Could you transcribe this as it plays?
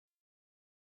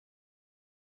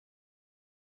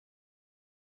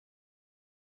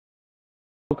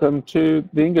welcome to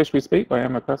The English We Speak by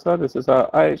Emma Cresswell. This is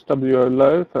our IHWO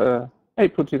low for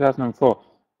April 2004.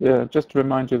 Just to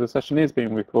remind you, the session is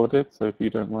being recorded, so if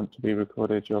you don't want to be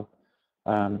recorded, your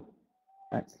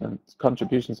excellent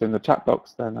contributions in the chat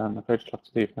box, then I'm afraid you'll have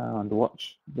to leave now and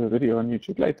watch the video on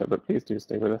YouTube later, but please do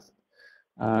stay with us.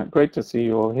 Great to see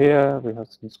you all here. We have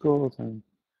some schools and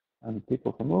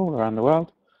people from all around the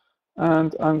world.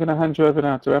 And I'm going to hand you over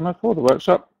now to Emma for the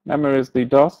workshop. Emma is the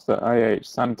DOS at IH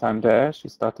Santander. She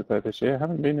started there this year,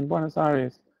 having been in Buenos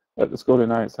Aires at the school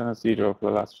in IH Santander for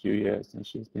the last few years. And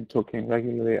she's been talking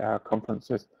regularly at our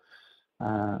conferences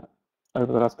over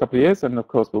the last couple of years. And of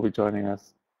course, will be joining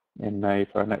us in May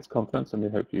for our next conference, and we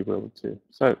hope you will too.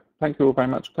 So thank you all very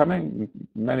much for coming.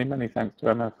 Many, many thanks to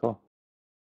Emma for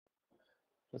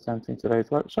presenting today's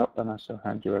workshop, and I shall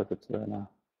hand you over to her now.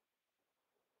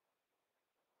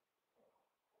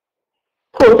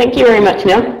 Cool, thank you very much,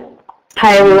 Neil.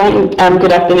 Hi everyone,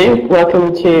 good afternoon.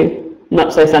 Welcome to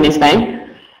not so sunny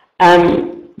Spain.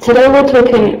 Today we're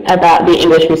talking about the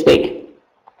English we speak,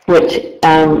 which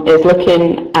is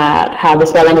looking at how the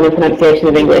spelling and the pronunciation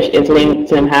of English is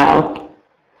linked and how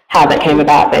that came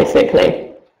about,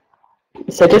 basically.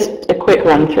 So just a quick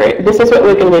run through. This is what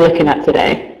we're going to be looking at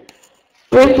today.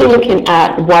 Briefly looking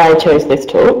at why I chose this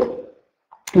talk.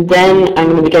 Then I'm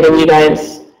going to be getting you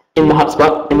guys in the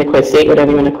hotspot, in the quiz seat,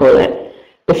 whatever you want to call it,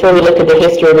 before we look at the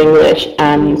history of English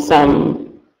and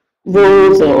some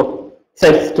rules, or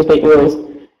so to speak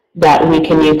rules, that we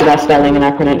can use with our spelling and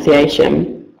our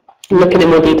pronunciation. Looking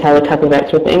in more detail a couple of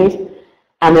extra things,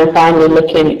 and then finally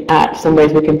looking at some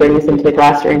ways we can bring this into the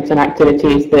classrooms and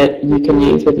activities that you can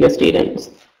use with your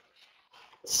students.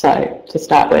 So, to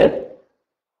start with,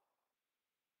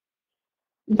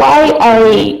 why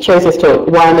I chose this talk,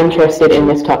 why I'm interested in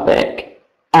this topic.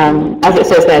 As it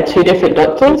says, there are two different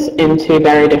doctors in two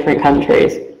very different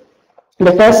countries.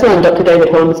 The first one, Dr. David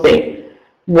Hornsby,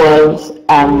 was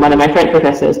one of my French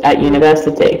professors at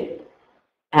university.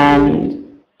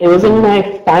 And it was in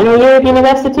my final year of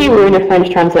university. We were in a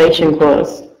French translation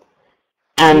course.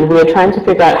 And we were trying to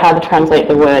figure out how to translate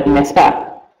the word n'est-ce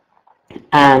pas.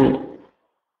 And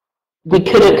we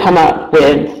couldn't come up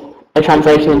with a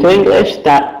translation into English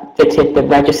that fitted the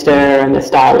register and the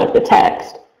style of the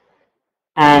text.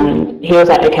 And he was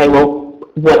like, okay, well,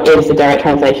 what is the direct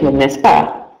translation of n'est-ce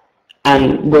pas?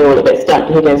 And we're all a bit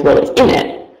stumped. He goes, well, it's in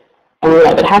it. And we're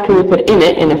like, but how can we put in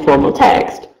it in a formal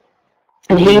text?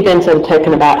 And he then started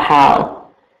talking about how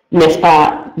n'est-ce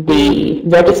pas, the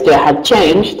register had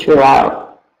changed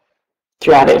throughout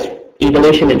its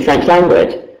evolution in French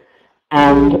language.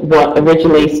 And what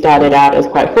originally started out as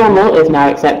quite formal is now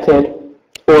accepted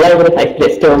all over the place,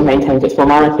 but it still maintains its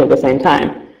formality at the same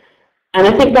time. And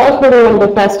I think that was probably one of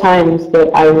the first times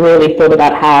that I really thought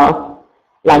about how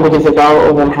languages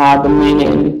evolve and how the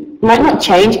meaning might not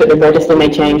change, but the register may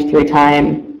change through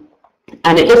time.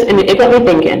 And it got me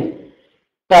thinking.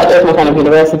 But that was my time of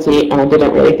university, and I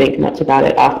didn't really think much about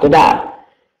it after that.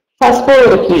 Fast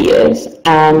forward a few years,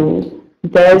 and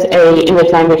there's an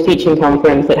English language teaching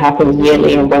conference that happens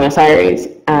yearly in Buenos Aires,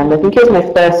 and I think it was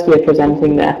my first year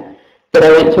presenting there, but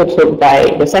I went to a talk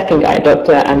by the second guy,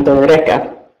 Dr.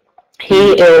 Andorreca.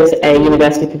 He is a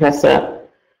university professor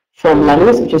from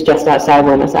Lanús, which is just outside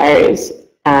Buenos Aires,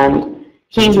 and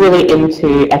he's really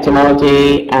into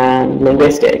etymology and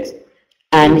linguistics.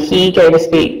 And he gave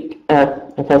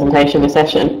a presentation, a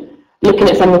session, looking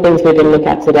at some of the things we're going to look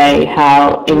at today,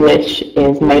 how English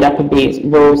is made up of these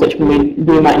rules which we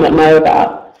might not know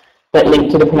about, but linked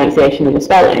to the pronunciation and the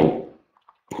spelling.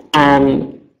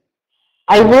 And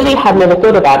I really had never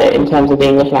thought about it in terms of the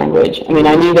English language. I mean,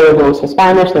 I knew there were rules for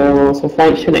Spanish, there were rules for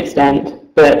French to an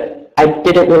extent, but I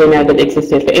didn't really know that it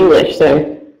existed for English. So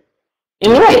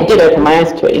in a way, it did open my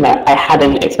eyes to it. You know, I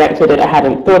hadn't expected it, I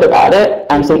hadn't thought about it.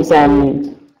 And since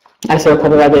then, I saw a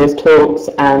couple of others' talks,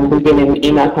 and we've been in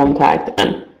email contact.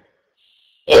 And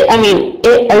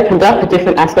it opened up a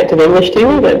different aspect of English to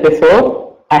me that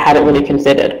before I hadn't really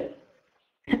considered.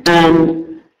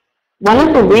 One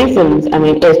of the reasons,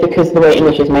 is because of the way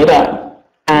English is made up,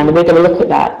 and we're going to look at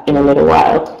that in a little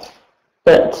while.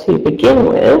 But to begin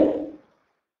with,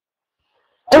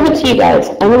 over to you guys.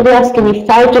 I'm going to be asking you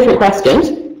 5 different questions,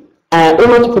 all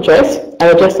multiple choice. I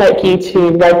would just like you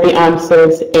to write the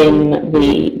answers in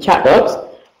the chat box.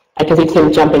 I can see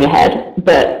Tim jumping ahead.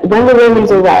 But when the Romans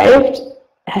arrived,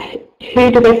 who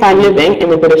did they find living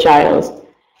in the British Isles?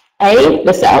 A,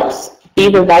 the Celts, B,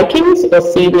 the Vikings, or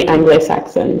C, the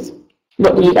Anglo-Saxons?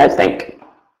 What do you guys think?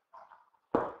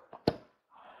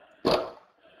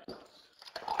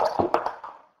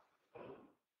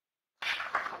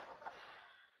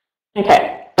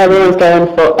 Okay, everyone's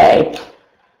going for A.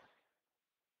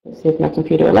 Let's see if my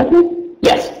computer will let me.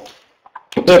 Yes,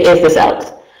 it is the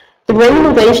Celts. The Roman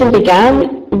invasion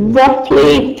began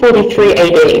roughly 43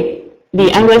 AD.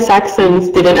 The Anglo-Saxons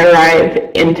didn't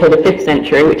arrive until the 5th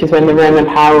century, which is when the Roman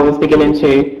power was beginning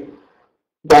to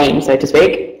reign, so to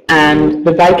speak, and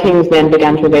the Vikings then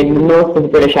began to invade the north of the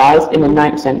British Isles in the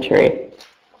 9th century.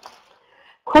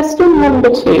 Question number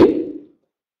 2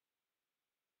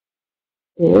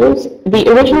 is,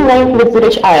 the original name for the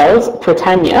British Isles,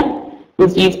 Britannia,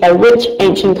 was used by which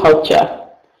ancient culture?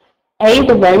 A,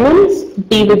 the Romans,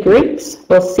 B, the Greeks,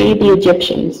 or C, the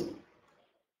Egyptians?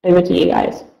 Over to you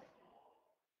guys.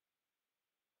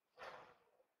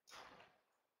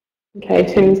 Okay,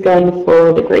 Tim's going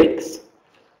for the Greeks.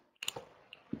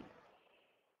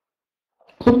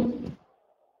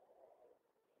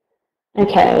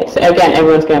 Okay, so again,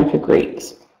 everyone's going for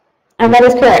Greeks. And that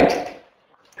is correct.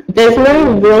 There's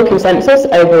no real consensus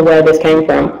over where this came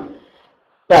from,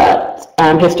 but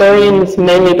historians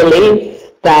mainly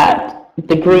believe that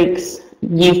the Greeks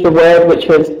used the word which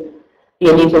was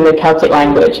used in the Celtic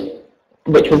language,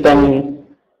 which was then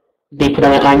the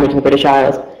predominant language of the British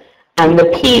Isles, and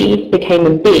the P became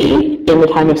a B in the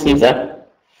time of Caesar.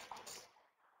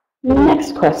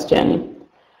 Next question.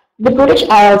 The British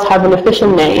Isles have an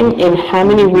official name in how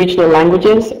many regional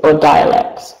languages or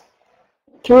dialects?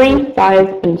 3,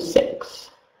 5, and 6.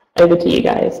 Over to you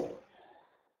guys.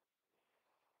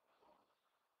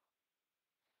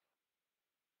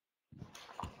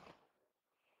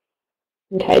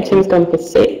 Okay, Tim's gone for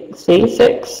C,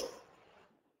 6.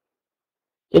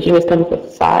 Virginia's gone for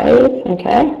 5,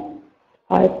 okay.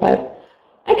 5, 5.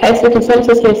 Okay, so the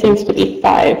consensus here seems to be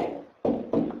 5.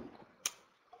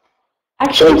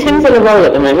 Actually, Tim's on a roll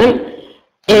at the moment.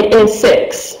 It is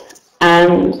 6,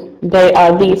 and they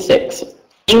are these 6.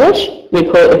 English, we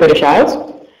call it the British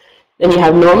Isles. Then you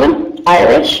have Norman,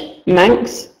 Irish,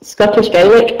 Manx, Scottish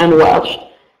Gaelic, and Welsh.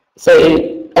 So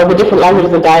of the different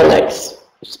languages and dialects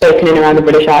spoken in around the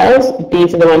British Isles,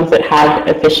 these are the ones that have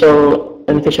an official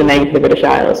name for the British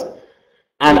Isles.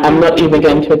 And I'm not even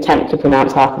going to attempt to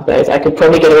pronounce half of those. I could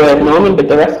probably get away with Norman, but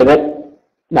the rest of it,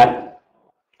 no.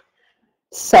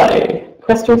 So,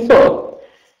 question 4.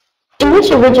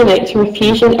 English originates from a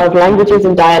fusion of languages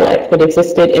and dialects that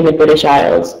existed in the British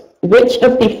Isles. Which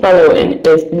of the following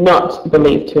is not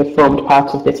believed to have formed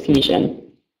part of this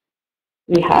fusion?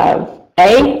 We have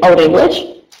A, Old English,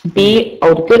 B,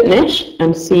 Old Gutnish,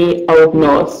 and C, Old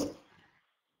Norse.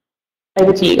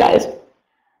 Over to you guys.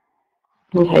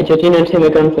 Okay, Georgina and Tim are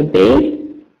going for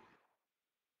B.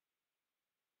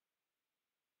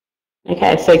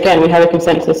 Okay, so again, we have a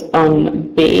consensus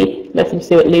on B. Let's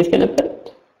see what Lee's going to put.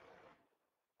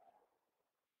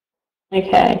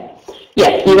 Okay,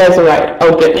 yeah, you guys are right,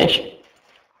 Old Gutnish.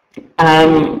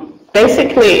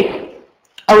 Basically,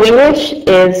 Old English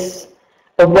is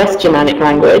a West Germanic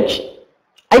language.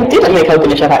 I didn't make Old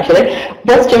Gutnish up actually.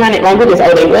 West Germanic language is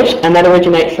Old English, and that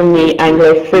originates from the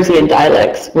Anglo-Frisian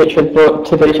dialects, which were brought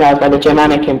to British Isles by the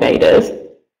Germanic invaders.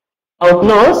 Old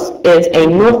Norse is a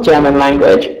North German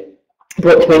language,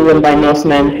 brought to England by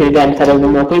Norsemen who then settled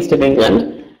in the northeast of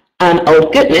England. And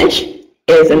Old Gutnish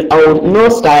is an Old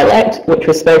Norse dialect which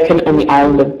was spoken on the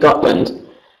island of Gotland.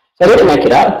 So I didn't make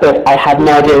it up, but I had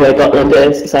no idea where Gotland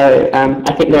is, so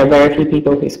I think there are very few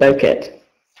people who spoke it.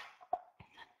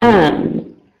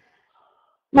 And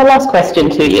my last question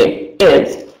to you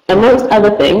is, amongst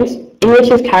other things, English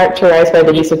is characterized by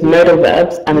the use of modal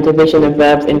verbs and the division of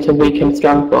verbs into weak and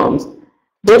strong forms.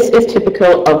 This is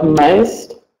typical of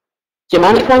most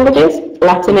Germanic languages,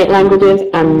 Latinate languages,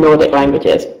 and Nordic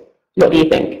languages. What do you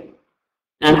think?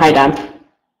 And hi, Dan.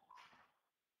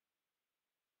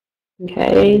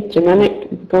 Okay,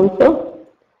 Germanic gone for?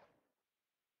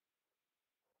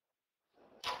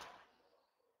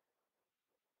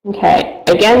 Okay,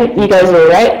 again, you guys are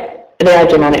right. They are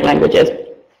Germanic languages.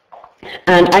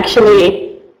 And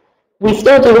actually, we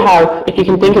still do have, if you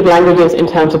can think of languages in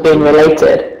terms of being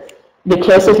related, the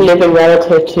closest living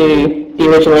relative to the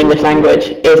original English language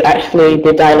is actually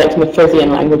the dialect of the Frisian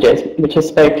languages, which is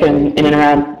spoken in and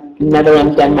around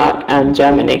Netherlands, Denmark, and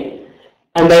Germany.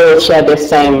 And they all share this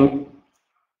same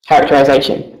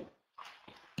characterization.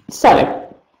 So,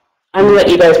 I'm going to let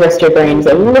you guys rest your brains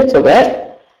a little bit.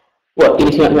 What you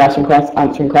need to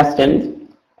answering questions.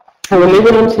 And we're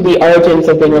moving on to the origins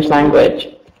of the English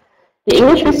language. The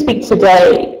English we speak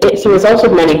today, it's a result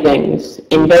of many things: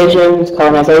 invasions,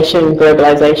 colonization,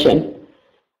 globalization.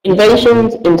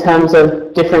 Invasions in terms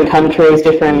of different countries,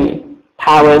 different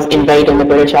powers invading the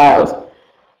British Isles.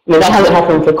 I mean, that hasn't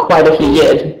happened for quite a few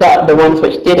years, but the ones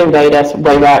which did invade us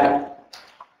way back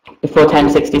before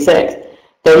 1066,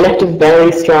 they left a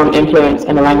very strong influence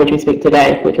in the language we speak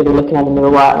today, which we'll be looking at in a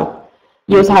little while.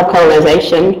 You also have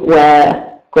colonization,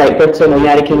 where Great Britain or the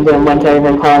United Kingdom went over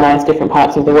and colonized different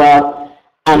parts of the world,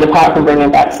 and apart from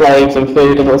bringing back slaves and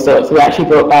food and all sorts, we actually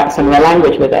brought back some of their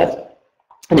language with us,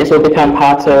 and it's all become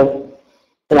part of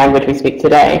the language we speak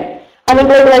today. And then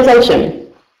globalization.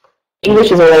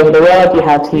 English is all over the world. You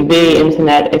have TV,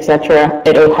 internet, etc.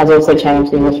 It has also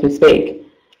changed the English we speak.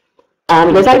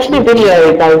 There's actually a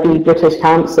video by the British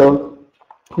Council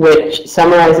which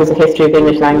summarizes the history of the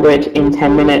English language in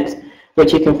 10 minutes,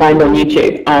 which you can find on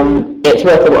YouTube. It's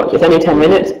worth a watch. It's only 10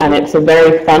 minutes, and it's a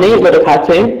very funny little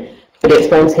cartoon, but it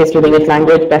explains the history of the English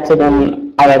language better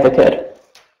than I ever could.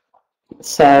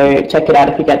 So check it out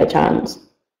if you get the chance.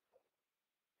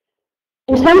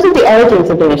 In terms of the origins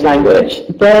of the English language,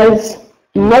 there's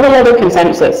not a lot of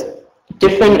consensus.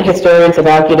 Different historians have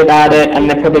argued about it, and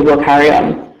they probably will carry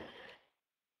on.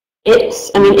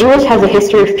 English has a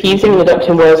history of fusing and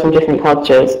adopting words from different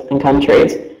cultures and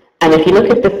countries. And if you look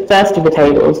at the first of the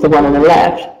tables, the one on the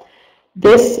left,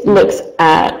 this looks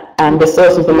at the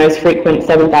source of the most frequent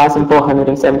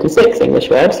 7,476 English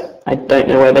words. I don't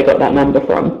know where they got that number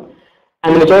from.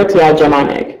 And the majority are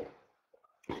Germanic,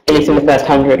 at least in the first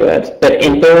 100 words. But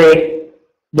in theory,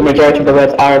 the majority of the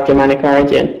words are of Germanic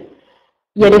origin.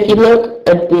 Yet if you look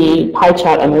at the pie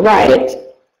chart on the right,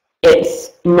 it's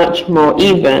much more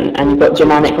even, and you've got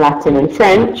Germanic, Latin, and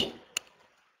French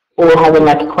all having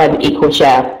like quite an equal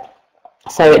share.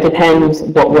 So it depends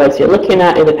what words you're looking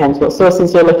at, it depends what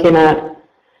sources you're looking at.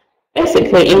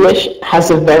 Basically, English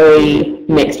has a very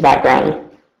mixed background,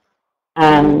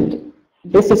 and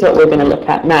this is what we're going to look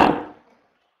at now.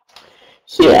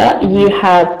 Here you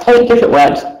have 8 different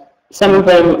words. Some of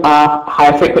them are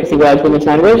higher frequency words in this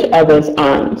language, others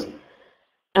aren't.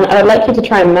 And I'd like you to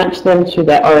try and match them to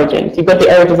their origins. You've got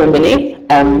the origins underneath,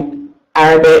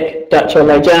 Arabic, Dutch or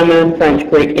Low German, French,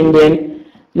 Greek, Indian,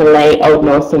 Malay, Old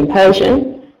Norse, and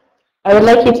Persian. I would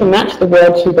like you to match the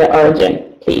word to their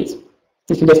origin, please.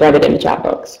 You can just write it in the chat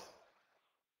box.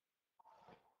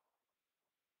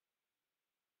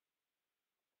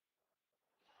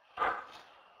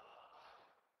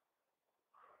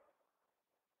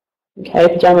 Okay,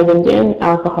 pajamas Indian,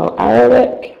 alcohol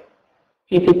Arabic. A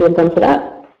few people have gone for that.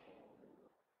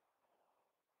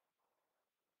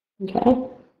 Okay.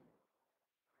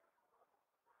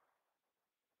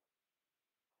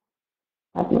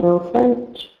 Admiral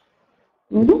French.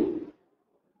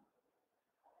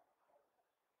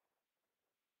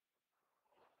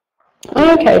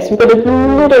 Okay, so we've got a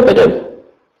little bit of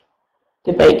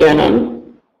debate going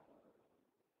on.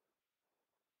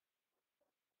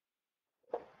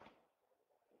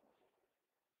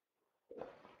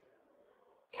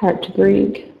 Character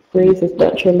Greek, Breeze is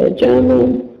Dutch or Low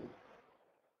German.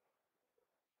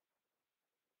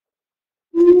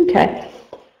 Okay.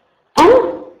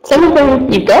 Some of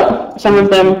them you've got, some of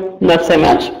them not so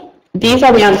much. These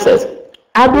are the answers.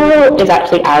 Admiral is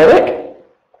actually Arabic.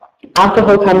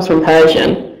 Alcohol comes from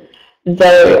Persian,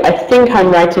 though I think I'm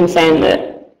right in saying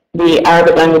that the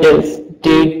Arabic languages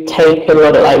do take a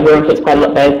lot of, we're influenced quite a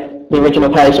lot by the original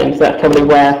Persian, so that's probably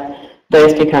where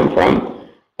those two come from.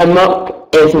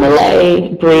 Amok is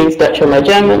Malay, Breeze, Dutch or Low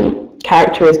German,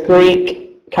 Character is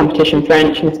Greek, Competition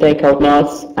French, Mistake Old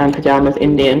Norse, and Pajamas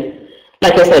Indian.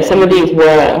 Like I said, some of these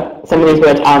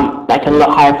words are like a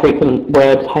lot higher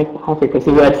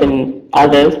frequency words than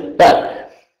others,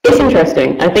 but it's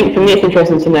interesting. I think for me it's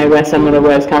interesting to know where some of the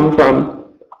words come from,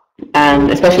 and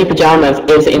especially pajamas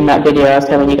is in that video I was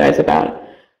telling you guys about.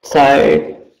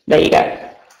 So there you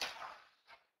go.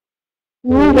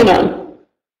 Moving on,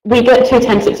 we get to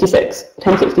 1066.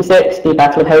 1066, the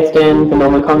Battle of Hastings, the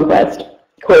Norman Conquest.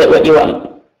 Call it what you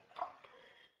want.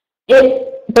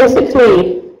 It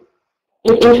basically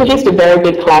introduced a very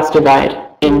big class divide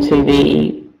into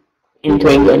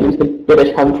England, into the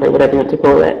British country, whatever you want to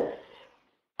call it.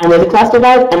 And there's a class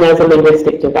divide and there's a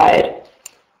linguistic divide.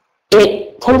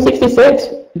 1066,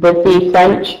 with the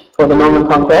French, or the Norman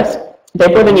Conquest, they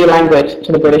brought a new language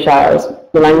to the British Isles,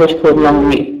 the language called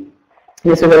Langue.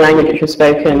 This was a language which was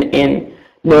spoken in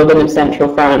northern and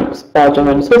central France, Belgium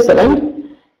and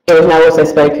Switzerland. It was now also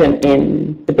spoken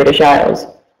in the British Isles,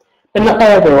 but not by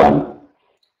everyone.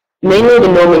 Mainly the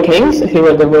Norman kings, who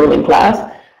were the ruling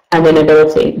class, and the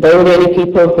nobility. They were the only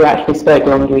people who actually spoke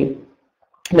Langue.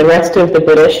 The rest of the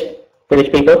British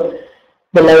people,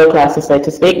 the lower classes, so to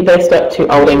speak, they stuck to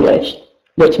Old English,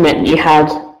 which meant you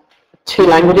had 2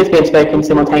 languages being spoken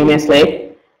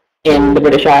simultaneously in the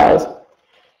British Isles,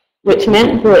 which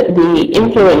meant that the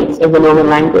influence of the Norman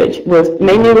language was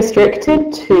mainly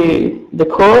restricted to the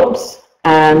courts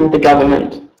and the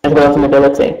government, as well as the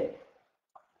nobility.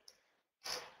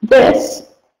 this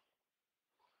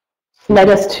led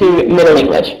us to Middle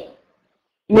English.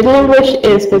 Middle English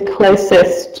is the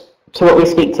closest to what we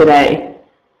speak today,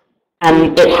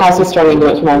 and it has a strong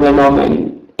influence from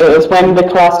Anglo-Norman. It was when the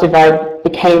class divide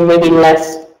became maybe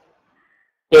less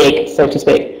big, so to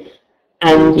speak,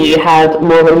 and you had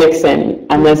more of a mix-in,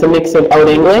 and there's a mix of Old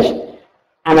English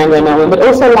and Anglo-Norman, but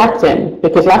also Latin,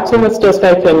 because Latin was still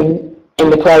spoken in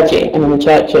the clergy and in the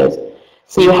churches.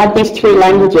 So you had these three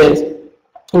languages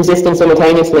existing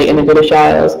simultaneously in the British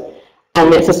Isles,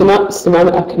 and it's a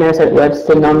synonymy,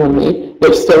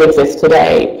 which still exists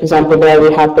today. For example, there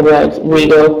we have the words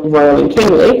regal, royal, and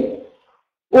kingly.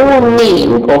 All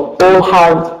mean, or all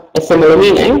have a similar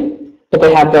meaning, but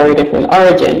they have very different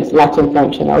origins, Latin,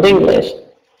 French, and Old English.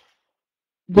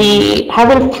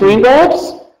 Having three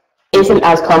words isn't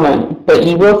as common, but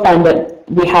you will find that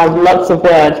we have lots of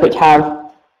words which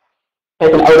have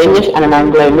both an Old English and an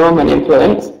Anglo-Norman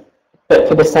influence, but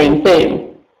for the same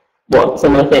thing,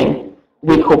 similar thing.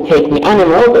 We call pig the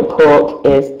animal, but pork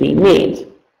is the meat.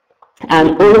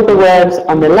 And all of the words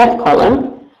on the left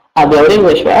column are the Old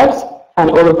English words, and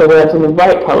all of the words on the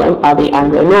right column are the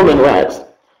Anglo-Norman words.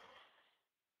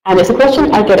 And it's a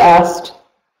question I get asked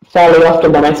fairly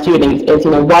often by my students is,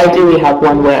 why do we have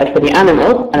one word for the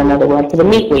animal and another word for the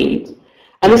meat we eat?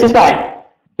 And this is why.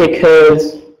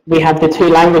 Because we have the two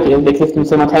languages existing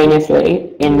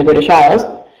simultaneously in the British Isles,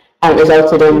 and it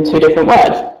resulted in two different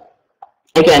words.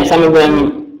 Again, some of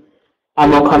them are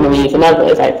more commonly used than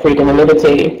others, like freedom and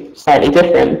liberty, slightly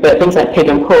different, but things like pig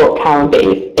and pork, cow and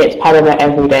beef, it's part of their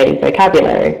everyday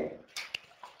vocabulary.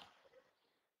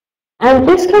 And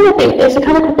this kind of thing, it's a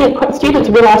kind of thing, students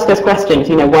will ask us questions,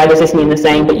 why does this mean the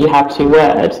same but you have two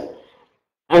words?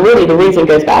 And really the reason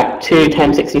goes back to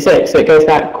 1066, so it goes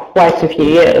back quite a few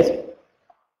years.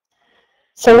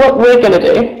 So what we're going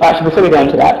to do, actually before we go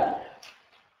into that,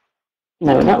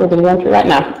 no, we're not. We're going to go into it right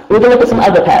now. We're going to look at some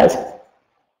other pairs.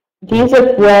 These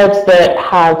are words that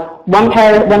have one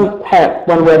word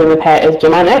in the pair is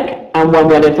Germanic and one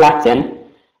word is Latin.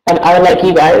 And I would like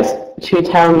you guys to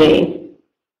tell me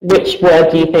which word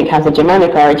do you think has a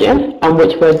Germanic origin and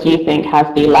which word do you think has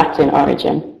the Latin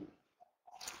origin.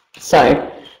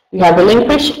 So we have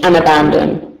relinquish and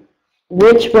abandon.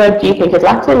 Which word do you think is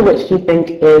Latin? Which do you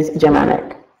think is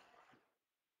Germanic?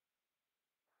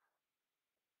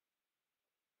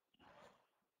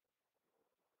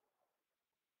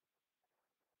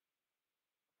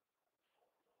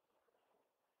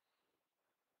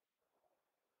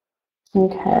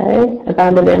 Okay,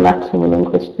 abandoned in Latin,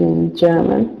 relinquished in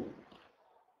German.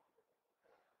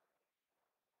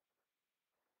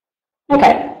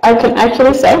 Okay, I can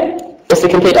actually say it's the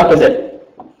complete opposite.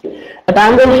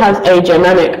 Abandon has a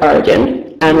Germanic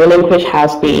origin and relinquish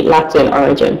has the Latin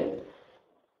origin.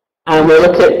 And we'll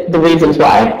look at the reasons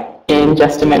why in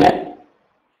just a minute.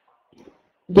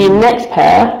 The next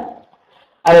pair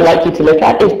I would like you to look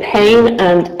at is pain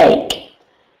and ache,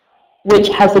 which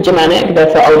has the Germanic,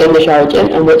 therefore Old English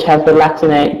origin, and which has the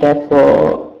Latinate,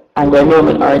 therefore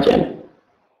Anglo-Norman origin.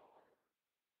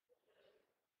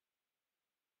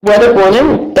 Word of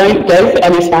warning, don't go for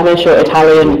any Spanish or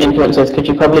Italian influences because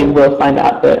you probably will find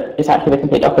out that it's actually the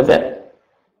complete opposite.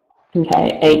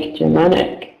 Okay, ache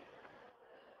Germanic,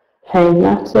 pain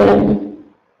Latin,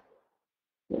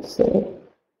 let's see.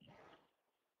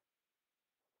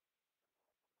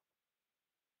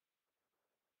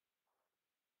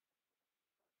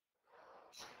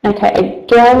 Okay,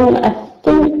 again, I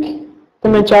think the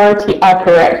majority are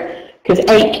correct because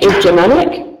ache is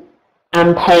Germanic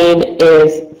and pain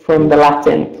is from the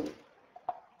Latin.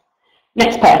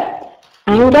 Next pair,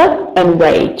 anger and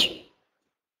rage.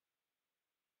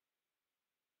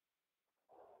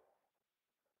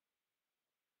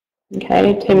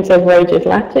 Okay, Tim says rage is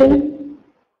Latin.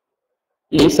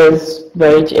 Lee says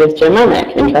rage is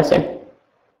Germanic. Interesting.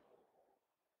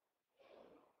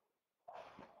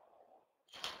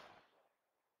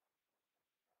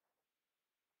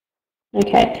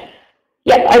 Okay.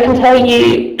 Yep, I can tell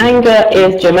you anger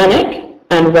is Germanic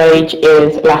and rage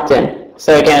is Latin.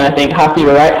 So again, I think half of you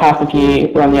were right, half of you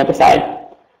were on the other side.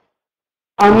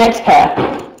 Our next pair,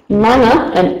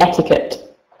 manner and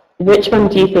etiquette. Which one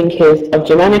do you think is of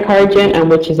Germanic origin and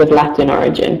which is of Latin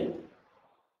origin?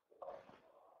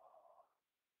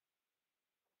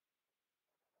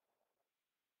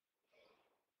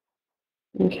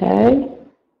 Okay.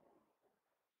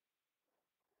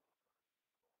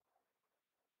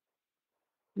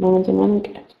 Germanic,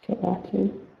 etiquette,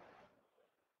 Latin.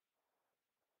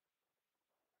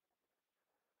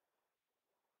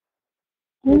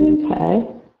 Okay.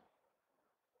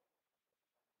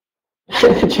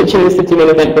 Choosing the city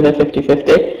event for the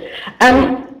 50-50.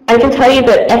 I can tell you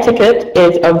that etiquette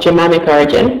is of Germanic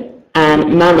origin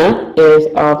and manner is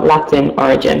of Latin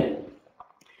origin.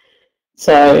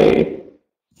 So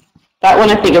that one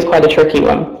I think is quite a tricky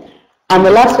one. And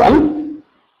the last one,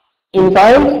 in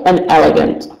vogue and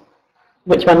elegant.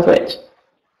 Which one's which?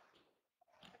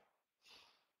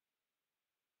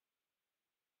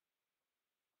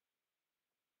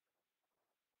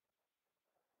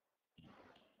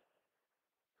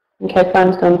 Okay,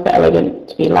 Fran's gone for elegant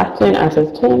to be Latin, as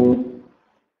has Tim.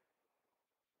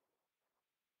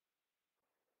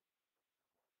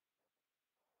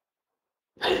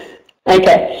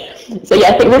 Okay, so yeah,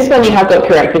 I think this one you have got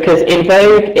correct because in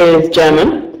vogue is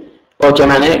German or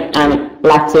Germanic and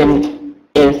Latin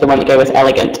is the one that goes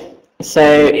elegant. So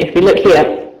if we look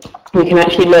here, we can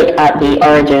actually look at the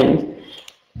origins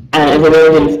and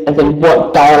as in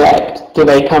what dialect do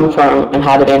they come from and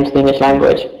how did they enter the English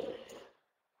language.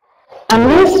 And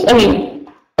most, I mean,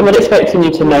 I'm not expecting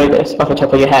you to know this off the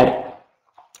top of your head,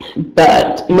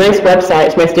 but most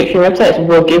websites, most dictionary websites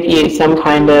will give you some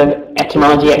kind of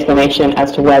etymology explanation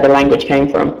as to where the language came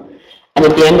from. And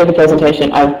at the end of the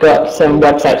presentation, I've got some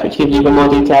websites which give you even more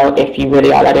detail if you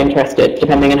really are that interested,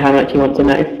 depending on how much you want to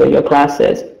know for your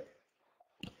classes.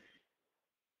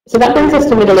 So that brings us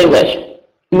to Middle English.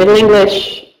 Middle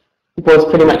English was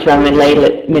pretty much around the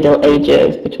Middle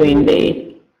Ages between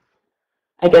the,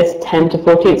 I guess, 10th to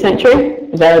 14th century,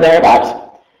 there or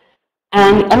thereabouts.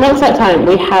 And amongst that time,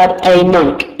 we had a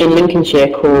monk in Lincolnshire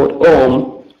called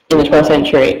Orm in the 12th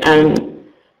century. And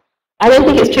I don't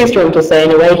think it's too strong to say,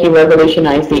 in a way, he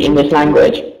revolutionized the English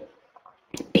language.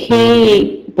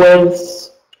 He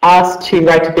was asked to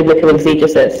write a biblical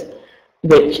exegesis,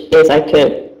 which is like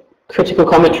a critical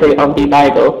commentary of the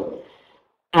Bible.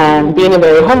 And being a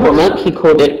very humble monk, he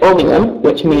called it Ormium,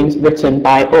 which means written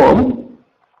by Orm.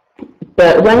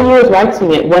 But when he was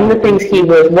writing it, one of the things he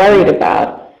was worried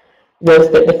about was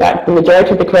that the fact the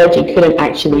majority of the clergy couldn't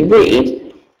actually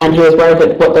read, and he was worried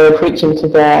that what they were preaching to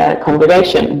their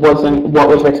congregation wasn't what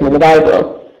was written in the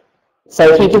Bible.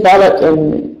 So he developed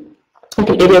an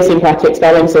idiosyncratic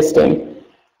spelling system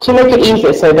to make it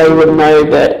easier so they would know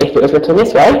that if it was written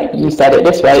this way, you said it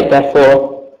this way,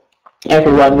 therefore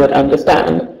everyone would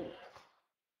understand.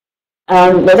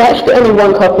 There's actually only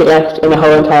one copy left in the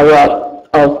whole entire world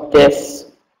of this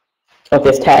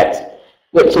text,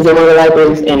 which is in one of the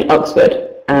libraries in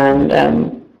Oxford,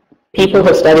 and people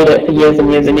have studied it for years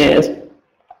and years and years.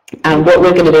 And what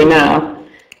we're going to do now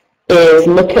is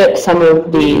look at some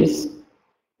of these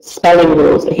spelling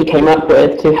rules that he came up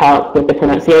with to help with the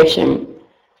pronunciation.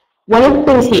 One of the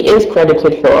things he is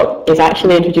credited for is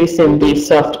actually introducing the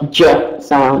soft j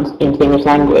sound into the English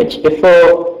language.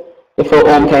 Before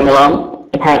Orm came along,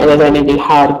 apparently there's only the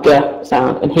hard g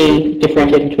sound, and he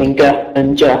differentiated between g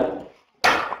and j.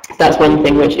 That's one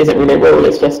thing which isn't really a rule,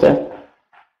 it's just an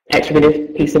extra bit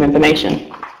of piece of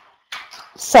information.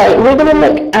 So we're going to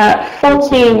look at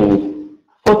 14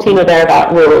 or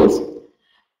thereabout rules,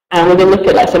 and we're going to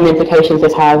look at some implications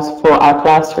this has for our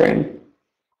classroom.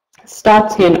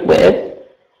 Starting with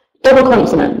double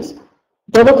consonants.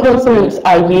 Double consonants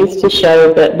are used to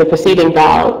show that the preceding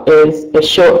vowel is a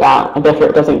short vowel and therefore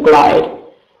it doesn't glide.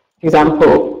 For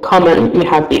example, common you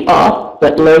have the O,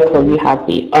 but local you have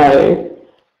the O.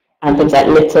 And things like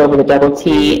little with a double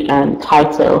T and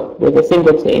title with a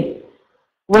single T.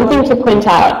 One thing to point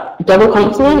out, double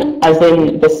consonant as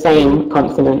in the same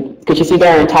consonant, because you see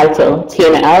there in title, T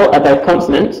and L are both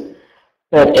consonants,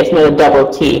 but it's not a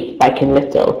double T like in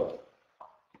little.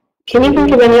 Can you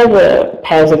think of any other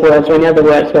pairs of words or any other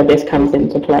words where this comes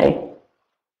into play?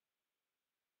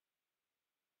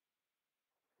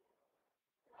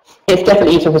 It's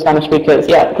definitely useful for Spanish speakers,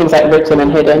 yeah, things like written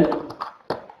and hidden.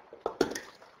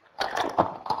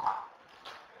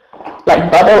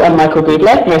 Like Bubble and Michael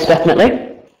Bublé, most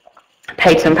definitely.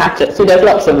 Peyton Packett, so there's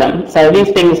lots of them. So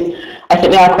these things, I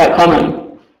think they are quite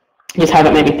common. You just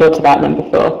haven't maybe thought about them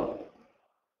before.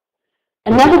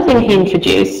 Another thing he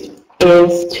introduced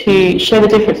is to show the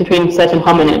difference between certain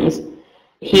homonyms.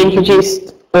 He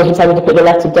introduced, or he decided to put the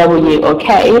letter W or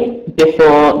K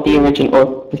before the origin,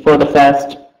 or before the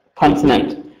first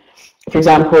consonant. For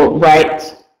example,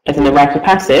 write as in the rite of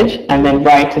passage, and then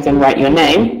write as in write your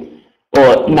name.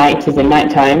 Or night as in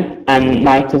nighttime, and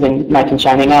night as in knight in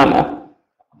shining armor.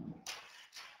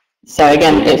 So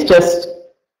again,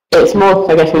 it's more,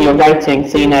 I guess, when you're writing,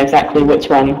 so you know exactly which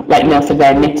one, like Neil said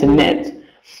there, knit and knit.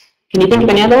 Can you think of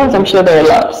any other ones? I'm sure there are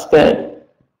lots, but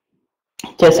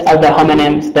just other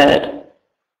homonyms that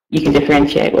you can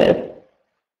differentiate with.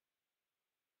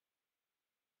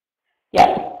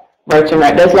 Yeah, wrote and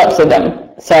write, there's lots of them.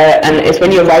 So, and it's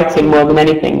when you're writing more than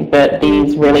anything that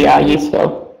these really are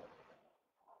useful.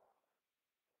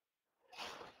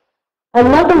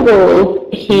 Another rule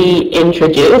he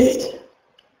introduced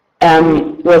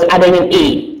was adding an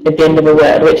E at the end of a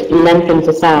word, which lengthens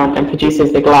the sound and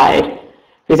produces the glide.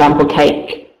 For example,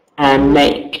 cake and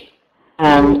make.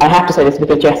 I have to say this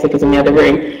because Jessica's in the other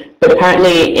room, but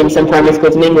apparently in some primary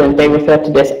schools in England, they refer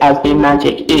to this as the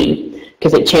magic E,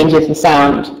 because it changes the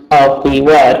sound of the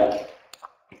word.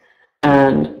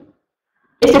 And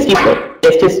it's just useful.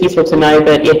 It's just useful to know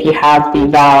that if you have the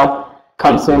vowel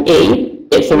consonant E,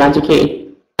 it's a magic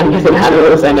E. And doesn't matter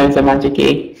also known as a magic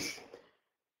E.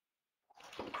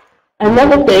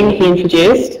 Another thing he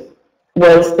introduced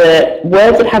was that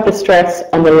words that have the stress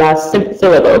on the last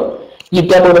syllable, you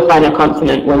double the final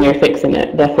consonant when you're fixing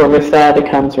it. Therefore, refer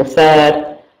becomes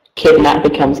referred, kidnap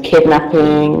becomes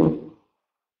kidnapping.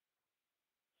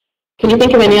 Can you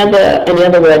think of any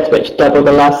other words which double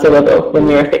the last syllable when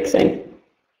you're fixing?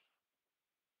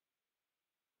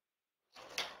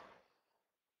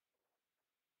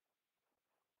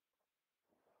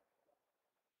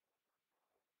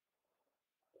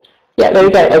 Yeah, there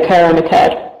we go. Occur and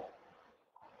occurred.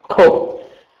 Cool.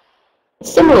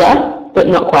 Similar, but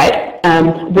not quite.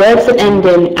 Words that end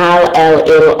in al, el,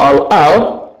 il, ol,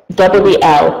 ul, double the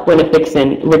L when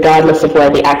affixing, regardless of where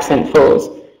the accent falls.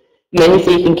 Mainly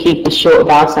so you can keep the short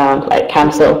vowel sound, like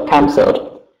cancel,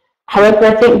 cancelled. However,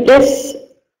 I think this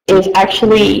is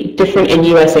actually different in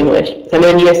US English. So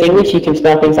in US English, you can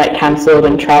spell things like cancelled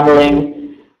and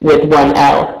travelling with one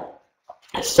L.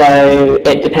 So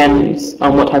it depends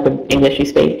on what type of English you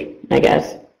speak, I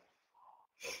guess.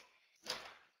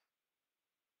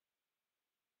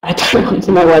 I don't want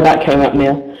to know why that came up,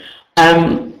 Neil.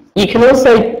 You can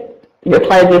also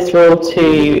apply this rule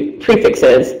to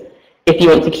prefixes if you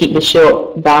want to keep the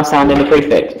short vowel sound in the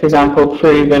prefix. For example,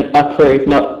 prove and approve,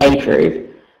 not approve.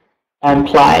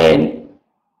 Apply and,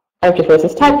 okay, for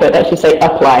this typo, it actually say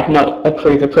apply, not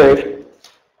approve, approve.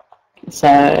 So,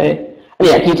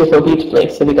 yeah, beautiful, beautifully.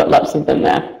 So we got lots of them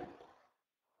there.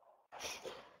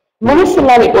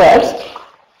 Monosyllabic words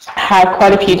have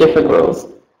quite a few different rules.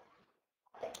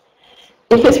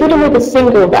 If it's written with a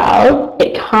single vowel,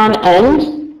 it can't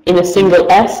end in a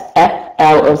single S, F,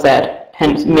 L, or Z,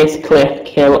 hence miss, cliff,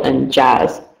 kill, and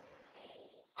jazz.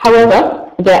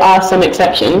 However, there are some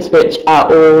exceptions, which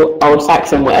are all Old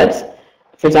Saxon words.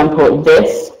 For example,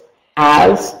 this,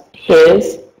 as,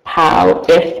 his, how,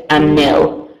 if, and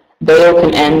nil. They all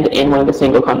can end in one of the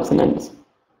single consonants.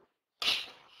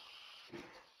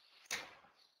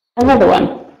 Another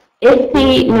one. If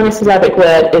the monosyllabic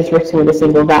word is written with a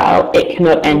single vowel, it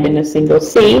cannot end in a single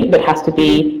C, but has to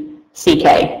be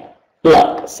CK,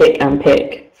 luck, sick, and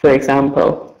pick, for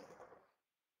example.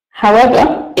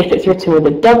 However, if it's written with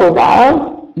a double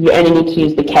vowel, you only need to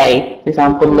use the K, for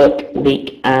example, look,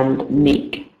 leak, and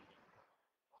meek.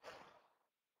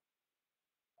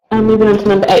 And moving on to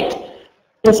number 8.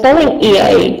 The spelling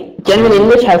EA, general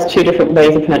English has two different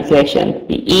ways of pronunciation.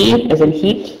 The E as in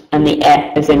heat, and the E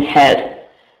as in head.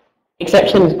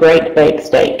 Exception is great baked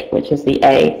steak, which is the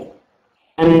A.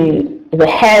 And the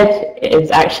head is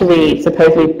actually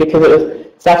supposedly because it was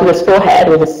started as forehead,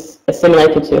 was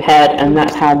assimilated to head, and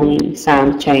that's how the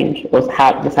sound changed, was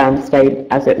how the sound stayed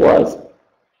as it was.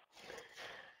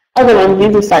 Other ones,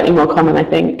 these are slightly more common, I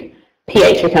think.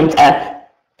 PH becomes F,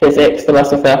 physics,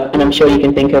 philosopher, and I'm sure you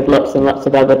can think of lots and lots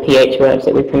of other PH words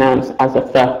that we pronounce as a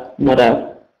th, not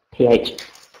a PH.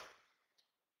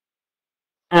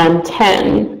 And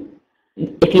 10.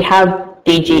 If you have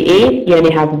DGE, you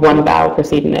only have one vowel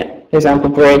preceding it. For example,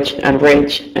 bridge and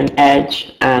ridge and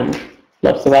edge and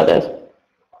lots of others.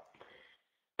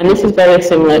 And this is very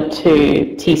similar to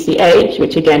TCH,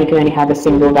 which again can only have a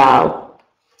single vowel.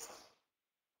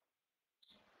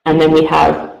 And then we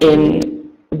have in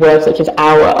words such as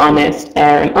our, honest,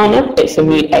 air, and honour, it's a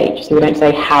mute H. So we don't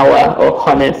say hour or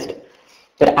honest,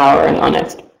 but our and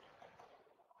honest.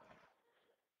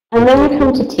 And then we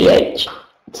come to TH.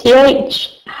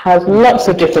 TH has lots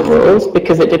of different rules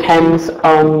because it depends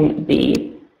on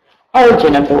the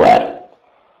origin of the word.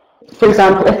 For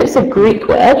example, if it's a Greek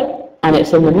word and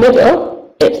it's in the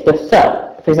middle, it's the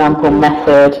th. For example,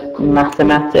 method,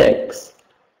 mathematics.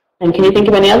 And can you think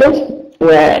of any others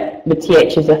where the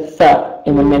TH is a th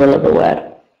in the middle of a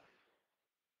word?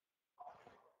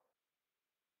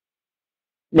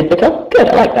 Mythical? Good,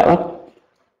 I like that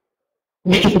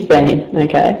one. Spain,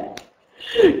 okay.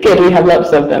 Good, we have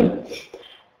lots of them.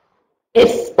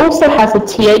 It also has a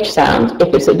TH sound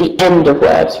if it's at the end of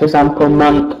words, for example,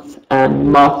 month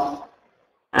and moth,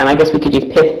 and I guess we could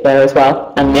use pith there as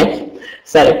well, and myth.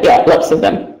 So yeah, lots of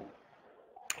them.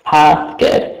 Path,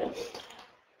 good.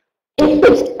 If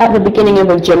it's at the beginning of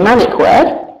a Germanic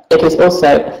word, it is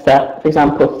also th, for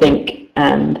example, think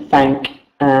and thank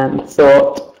and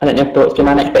thought. I don't know if thought's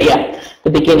Germanic, but yeah, the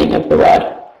beginning of the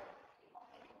word.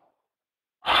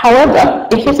 However,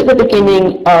 if it's at the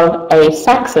beginning of a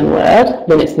Saxon word,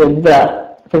 then it's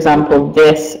the. For example,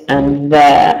 this and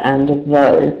there and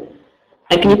though.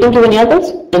 And can you think of any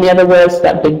others? Any other words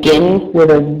that begin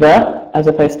with a the as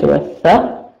opposed to a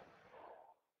the?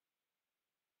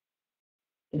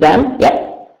 Them,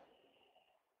 yeah.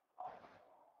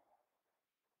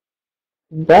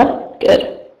 The,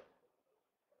 good.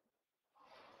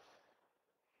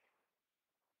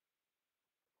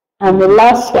 And the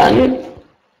last one,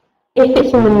 if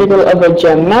it's in the middle of a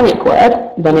Germanic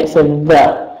word, then it's a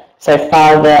the. So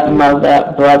father,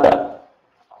 mother, brother.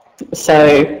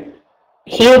 So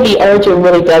here the origin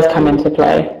really does come into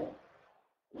play.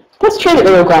 That's true that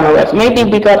they're all grammar words. Maybe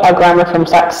we got our grammar from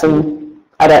Saxon,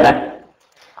 I don't know.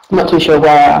 I'm not too sure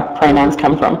where our pronouns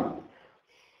come from.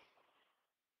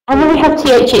 And then we have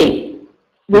THE.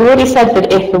 We already said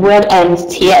that if the word ends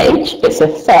TH, it's a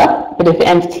th, but if it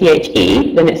ends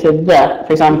THE, then it's a the.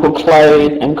 For example,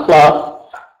 clothe and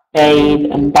cloth,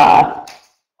 bathe and bath.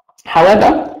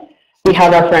 However, we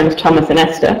have our friends Thomas and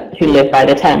Esther, who live by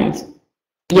the Thames.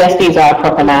 Yes, these are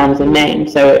proper nouns and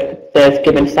names, so there's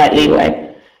given slight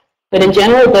leeway. But in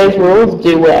general, those rules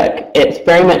do work. It's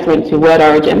very much linked to word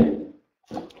origin,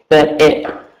 but it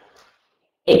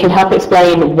can help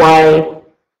explain why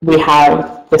we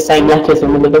have the same letters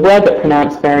in the middle of the word but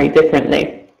pronounced very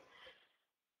differently.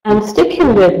 And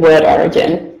sticking with word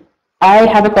origin, I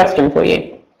have a question for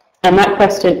you. And that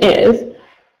question is,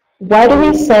 why do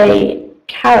we say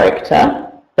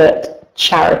character but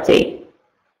charity?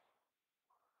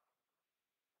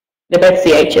 They're both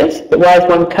CHs, but why is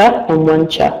one K and one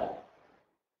Ch?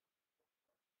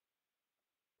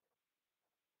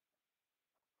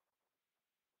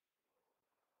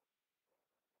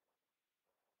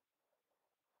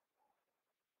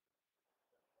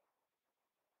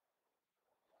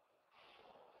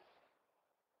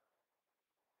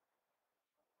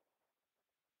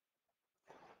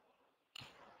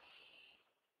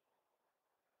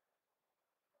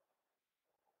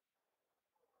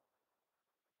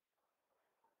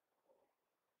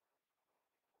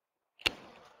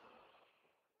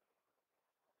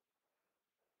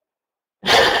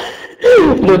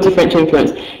 Your differential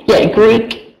influence. Yeah,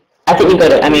 Greek, I think you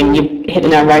got it. I mean, you hit the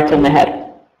nail right on the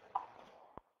head.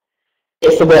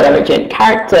 It's the word origin.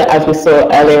 Character, as we saw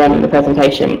earlier on in the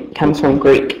presentation, comes from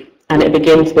Greek, and it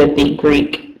begins with the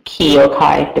Greek chi or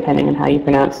chi, depending on how you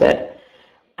pronounce it.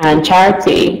 And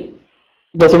charity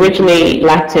was originally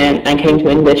Latin and came to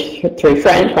English through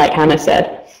French, like Hannah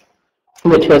said,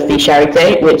 which was the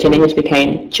charité, which in English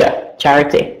became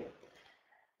charity.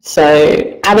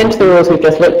 So, adding to the rules we've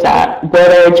just looked at,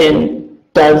 word origin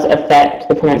does affect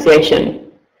the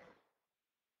pronunciation.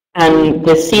 And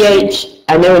the CH,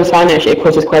 I know in Spanish it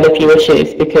causes quite a few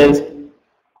issues because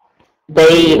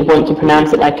they want to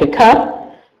pronounce it like a K,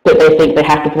 but they think they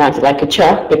have to pronounce it like a Ch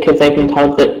because they've been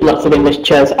told that lots of English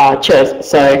Chs are Chs.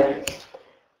 So,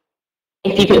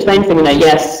 if you can explain to them,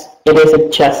 yes, it is a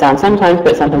Ch sound sometimes,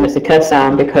 but sometimes it's a K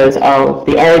sound because of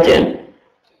the origin.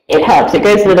 It helps. It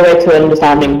goes a little way to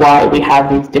understanding why we have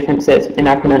these differences in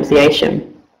our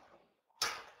pronunciation.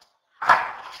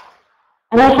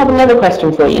 And I have another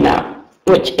question for you now,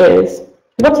 which is,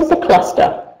 what is a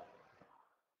cluster?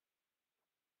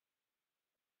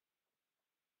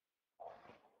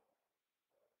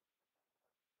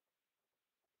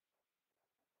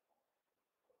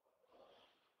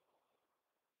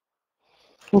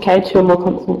 Okay, two or more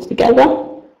consonants together.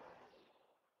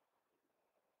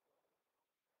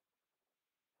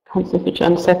 Consonants which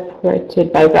are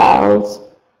separated by vowels.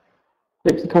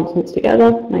 Groups of consonants together,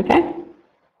 okay?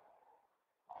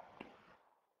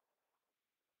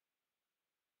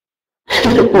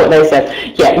 What they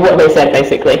said. Yeah, what they said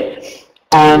basically.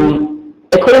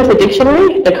 According to the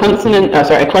dictionary,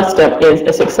 a cluster is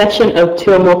a succession of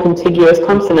two or more contiguous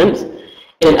consonants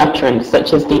in an utterance,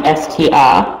 such as the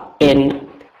STR in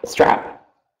strap.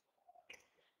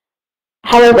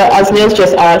 However, as Neil's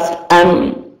just asked,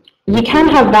 you can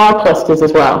have vowel clusters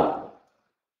as well.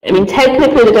 I mean,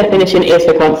 technically the definition is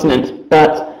for consonants,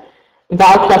 but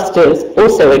vowel clusters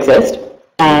also exist.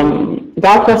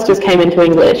 Vowel clusters came into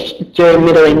English during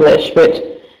Middle English, which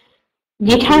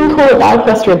you can call a vowel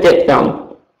cluster a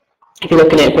diphthong if you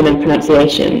look at it from a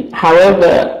pronunciation.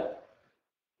 However,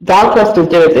 vowel clusters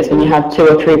do exist when you have two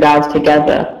or three vowels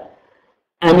together.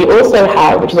 And you also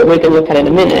have, which is what we're going to look at in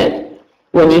a minute,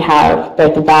 when you have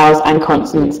both the vowels and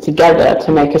consonants together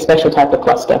to make a special type of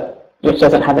cluster, which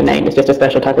doesn't have a name, it's just a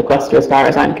special type of cluster as far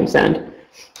as I'm concerned.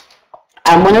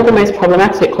 And one of the most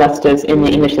problematic clusters in the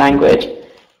English language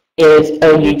is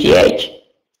OUGH.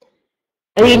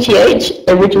 IHEH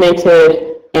originates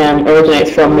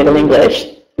from Middle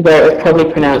English, where it was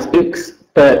probably pronounced ooks,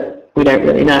 but we don't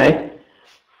really know.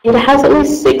 It has at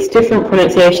least 6 different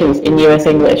pronunciations in US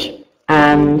English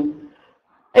and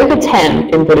over 10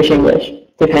 in British English,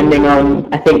 depending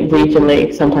on, I think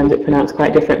regionally, sometimes it's pronounced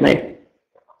quite differently.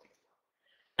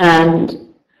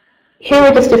 And here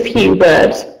are just a few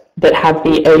words that have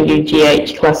the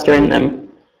OUGH cluster in them.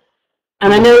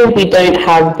 And I know we don't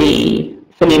have the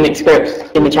phonemic scripts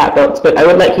in the chat box, but I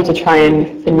would like you to try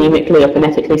and phonemically or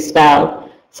phonetically spell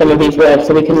some of these words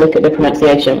so we can look at the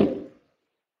pronunciation.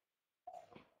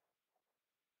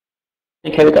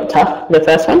 Okay, we've got tough, the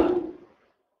first one.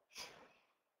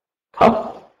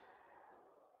 Cough.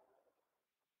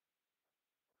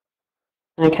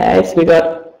 Okay, so we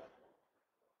got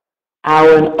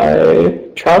ow and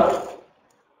o, trough.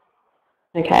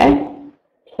 Okay,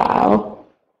 plow.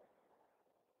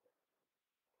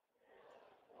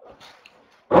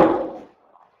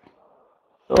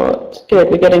 Thought.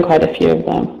 Good, we're getting quite a few of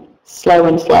them. Slow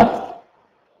and slough.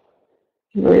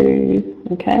 Rue,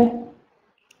 okay.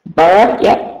 Borough,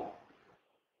 yep.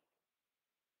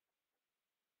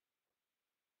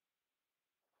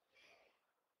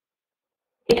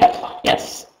 Hiccup,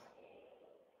 yes.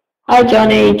 Hi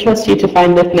Johnny, trust you to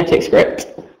find the phonetic script.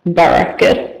 Borough,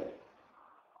 good.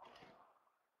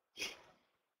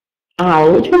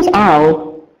 Owl, which one's owl?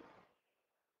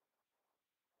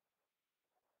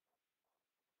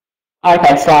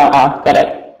 Okay, slough, owl, got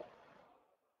it.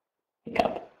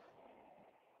 Hiccup.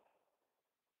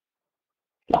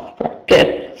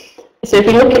 Good. So if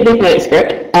you look at the phonetic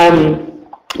script,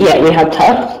 yeah, we have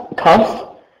tough,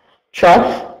 cough,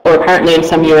 trough, or apparently in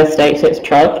some US states it's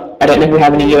trub. I don't know if we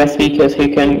have any US speakers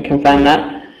who can confirm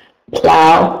that.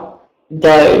 Plow,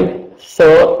 doe,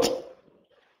 thought,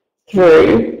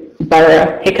 through,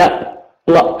 borough, hiccup,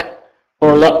 lock,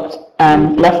 or locked,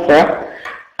 loughborough.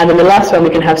 And then the last one we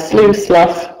can have slew,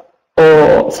 slough,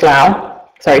 or slough.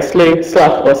 Sorry, slew,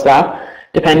 slough, or slough,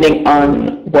 depending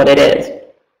on what it is.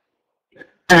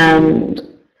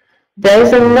 And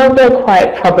there's another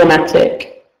quite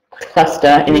problematic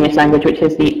cluster in English language, which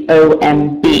is the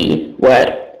OMB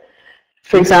word.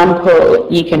 For example,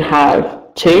 you can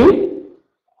have to,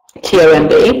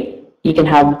 TOMB, you can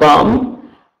have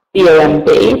bomb, BOMB,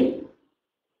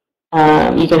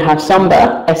 you can have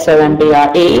sombre,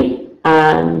 SOMBRE,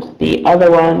 and the other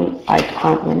one I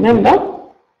can't remember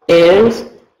is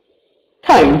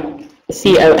comb,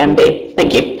 COMB.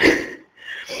 Thank you.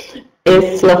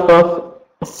 Is slough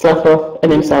off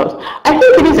an insult? I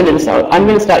think it is an insult. I'm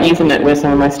going to start using it with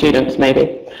some of my students,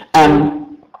 maybe.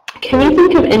 Can you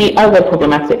think of any other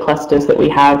problematic clusters that we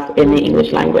have in the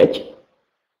English language?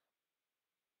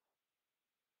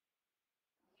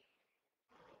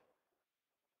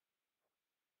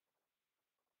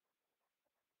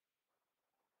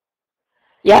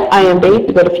 Yeah, IMB,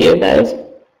 we've got a few of those.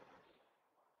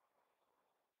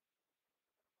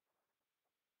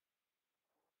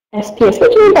 SPS,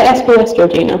 what do you mean by SPS,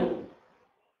 Georgina?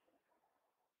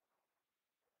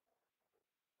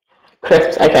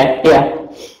 Crisps, okay, yeah.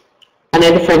 I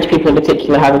know the French people in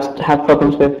particular have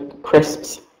problems with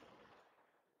crisps.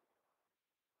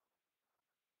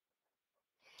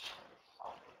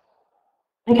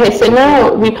 Okay, so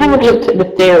now we kind of looked at the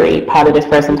theory part of this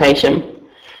presentation.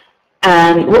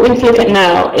 And what we need to look at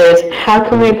now is how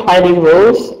can we apply these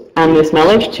rules and this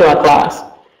knowledge to our class?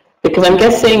 Because I'm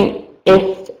guessing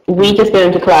if we just go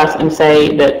into class and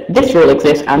say that this rule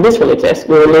exists and this rule exists,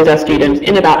 we will lose our students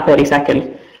in about 30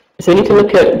 seconds. So we need to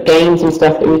look at games and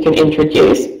stuff that we can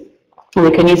introduce and we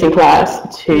can use in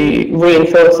class to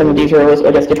reinforce some of these rules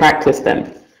or just to practice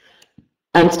them.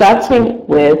 And starting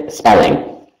with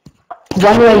spelling.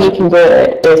 One way you can do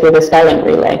it is with a spelling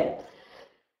relay.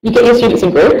 You get your students in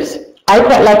groups. I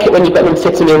quite like it when you've got them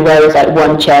sitting in rows, like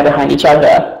one chair behind each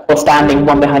other, or standing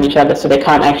one behind each other so they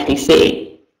can't actually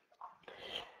see.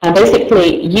 And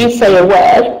basically, you say a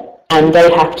word, and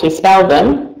they have to spell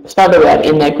the word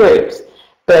in their groups,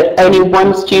 but only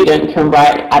one student can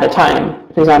write at a time.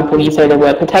 For example, you say the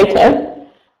word potato,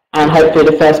 and hopefully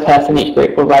the first person in each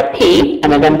group will write P,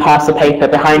 and then pass the paper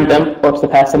behind them or to the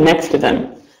person next to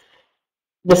them.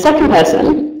 The second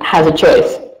person has a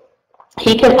choice.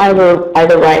 He can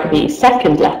either write the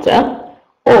second letter,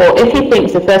 or if he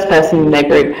thinks the first person in their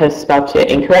group has spelled it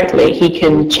incorrectly, he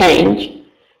can change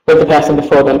what the person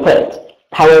before them put.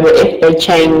 However, if they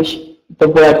change the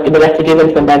letter given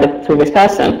to them by the previous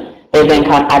person, they then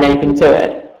can't add anything to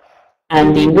it.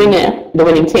 And the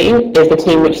winning team is the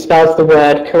team which spells the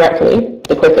word correctly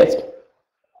the quickest.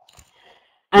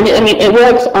 And it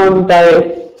works on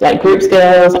both like group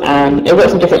skills, and it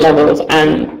works on different levels.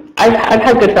 And I've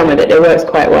had good fun with it. It works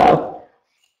quite well.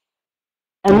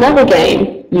 Another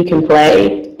game you can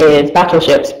play is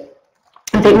battleships.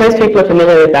 I think most people are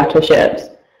familiar with battleships,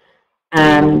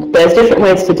 and there's different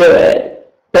ways to do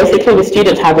it. Basically, the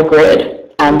students have a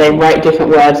grid, and they write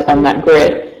different words on that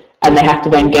grid, and they have to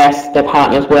then guess their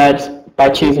partner's words by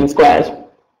choosing squares.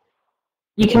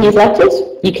 You can use letters,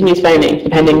 you can use phonemes,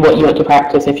 depending what you want to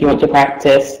practice. If you want to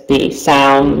practice the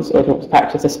sounds, or if you want to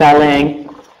practice the spelling,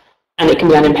 and it can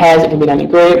be done in pairs, it can be done in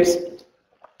groups.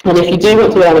 And if you do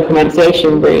want to go down the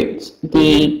pronunciation route,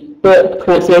 the book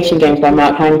Pronunciation Games by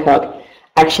Mark Hancock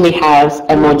actually has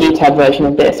a more detailed version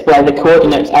of this, where the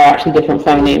coordinates are actually different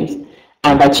phonemes,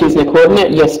 and by choosing a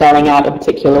coordinate, you're spelling out a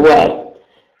particular word.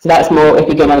 So that's more if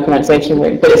you go down the pronunciation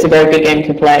route, but it's a very good game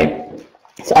to play,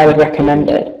 so I would recommend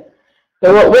it.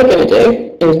 But what we're going to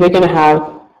do is we're going to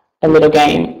have a little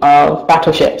game of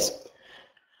battleships.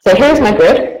 So here's my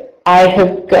grid. I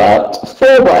have got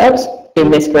 4 words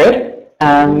in this grid,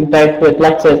 both with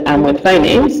letters and with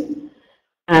phonemes.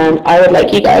 And I would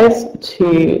like you guys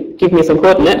to give me some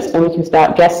coordinates, and we can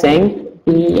start guessing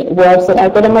the words that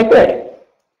I've got on my grid.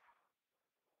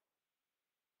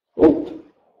 Ooh.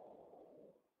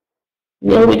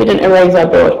 No, we didn't erase our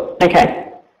board.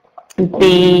 Okay.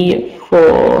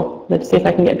 B4. Let's see if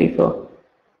I can get B4.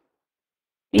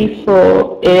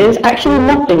 B4 is, actually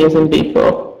nothing is in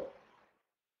B4.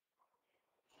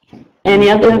 Any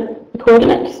other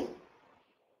coordinates?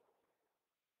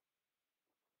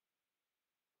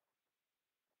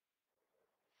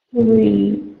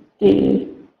 Three D.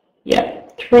 Yeah,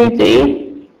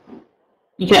 3D.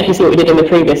 You can actually see what we did in the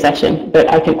previous session, but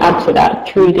I can add to that.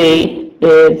 3D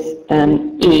is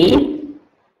an E.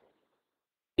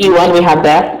 E1 we have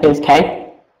there is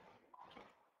K.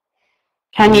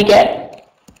 Can you get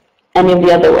any of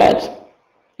the other words?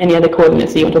 Any other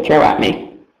coordinates that you want to throw at me?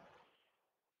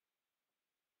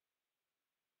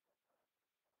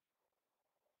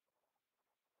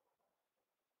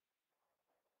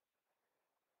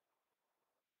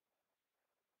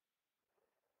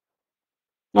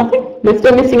 Nothing? We're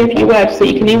still missing a few words, so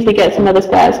you can easily get some other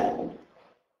squares.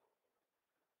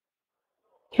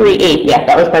 3E, yeah,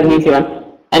 that was quite an easy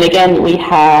one. And again, we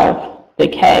have the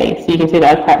K, so you can see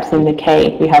that I was practicing the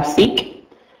K. We have seek.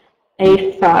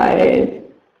 A5,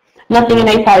 nothing in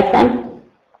A5 front,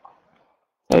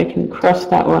 so we can cross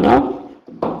that one off.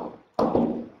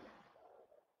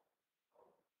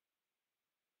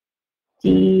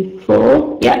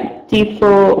 D4, yeah,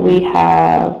 D4 we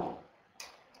have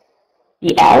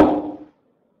the L.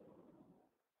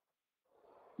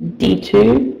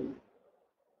 D2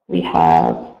 we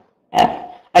have F.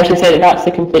 I should say that that's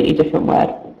a completely different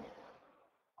word.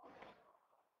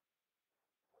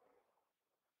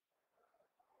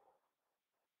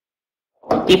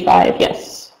 D5,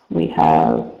 yes, we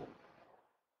have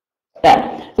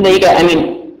that. So there you go. I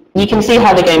mean, you can see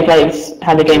how the game plays,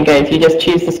 how the game goes. You just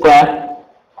choose the square,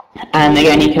 and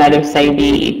again, you can either say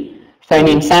the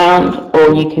phoneme sound,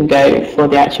 or you can go for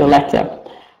the actual letter.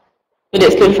 But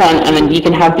it's good fun, and then you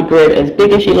can have the grid as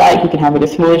big as you like, you can have it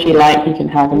as small as you like, you can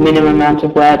have a minimum amount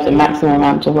of words, a maximum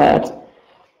amount of words.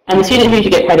 And the students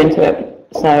usually get quite into it,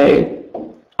 so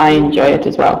I enjoy it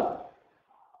as well.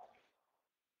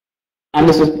 And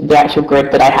this was the actual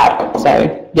grid that I had,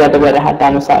 so the other word I had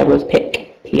down the side was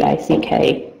pick,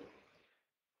 P-I-C-K.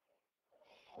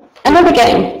 Another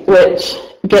game which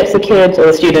gets the kids or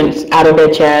the students out of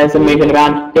their chairs and moving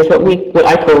around is what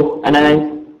I call, and I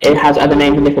know it has other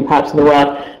names in different parts of the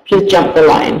world, which is jump the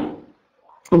line,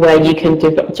 where you can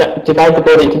divide the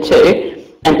board into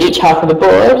 2, and each half of the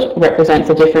board represents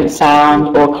a different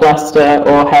sound or cluster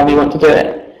or however you want to do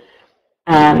it.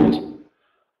 And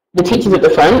the teacher's at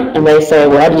the front, and they say a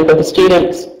word, and you've got the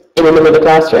students in the middle of the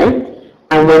classroom,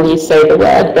 and when you say the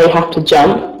word, they have to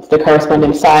jump to the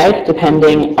corresponding side,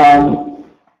 depending on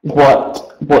what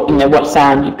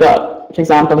sound you've got. For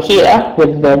example, here,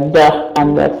 with the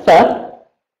and the th,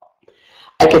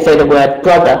 I could say the word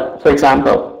brother, for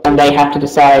example, and they have to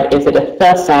decide, is it a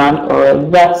th sound or a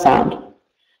the sound?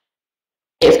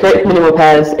 It's great for minimal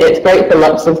pairs, it's great for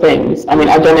lots of things. I mean,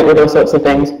 I've done it with all sorts of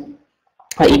things,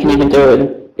 like you can even do it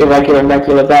with irregular and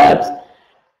regular verbs.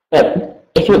 But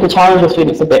if you want to challenge your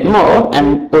students a bit more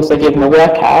and also give them a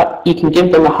workout, you can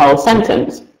give them a whole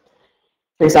sentence.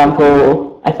 For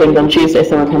example, I think on Tuesday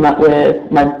someone came up with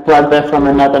my brother from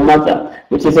another mother,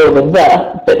 which is all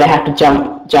the, but they have to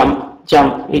jump, jump,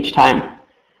 jump each time.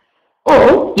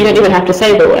 Or you don't even have to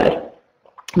say the word.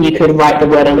 You could write the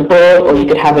word on the board, or you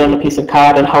could have it on a piece of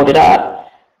card and hold it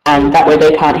up, and that way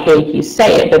they can't hear you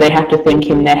say it, but they have to think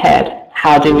in their head,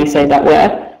 how do we say that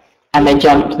word? And they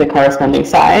jump to the corresponding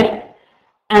side.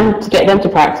 And to get them to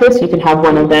practice, you can have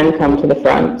one of them come to the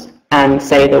front and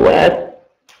say the word,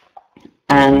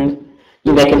 and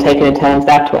they can take it in turns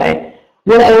that way.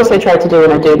 What I also try to do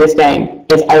when I do this game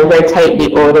is I rotate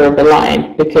the order of the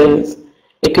line, because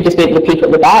it could just be the people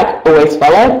at the back always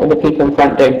follow, and the people in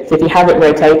front do. So if you have it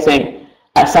rotating,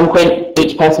 at some point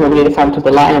each person will be at the front of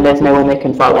the line and there's no one they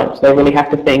can follow. So they really have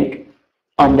to think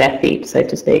on their feet, so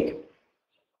to speak.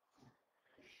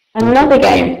 Another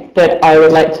game that I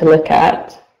would like to look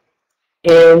at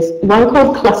is one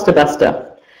called Cluster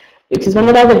Buster, which is one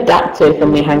that I've adapted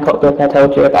from the Hancock book I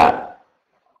told you about.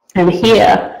 And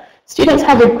here, students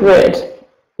have a grid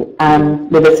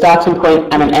with a starting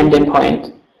point and an ending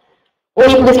point. Or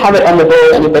you can just have it on the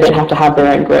board and they don't have to have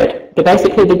their own grid. But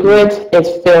basically the grid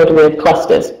is filled with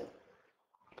clusters.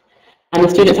 And the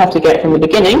students have to get from the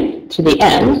beginning to the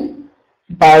end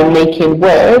by making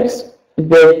words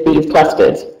with these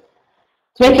clusters.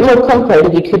 To make it more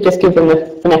complicated, you could just give them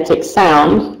the phonetic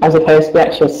sound as opposed to the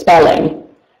actual spelling.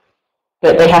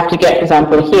 But they have to get, for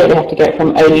example, here they have to get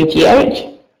from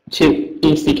OUGH to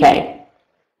ECK.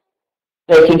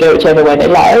 They can go whichever way they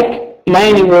like. My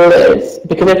only rule is,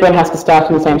 because everyone has to start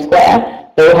in the same square,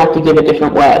 they all have to give a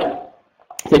different word.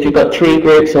 So if you've got 3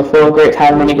 groups or 4 groups,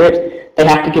 however many groups, they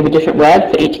have to give a different word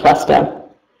for each cluster.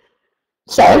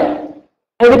 So,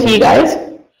 over to you guys.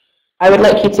 I would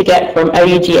like you to get from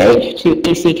OUGH to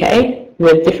ECK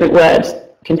with different words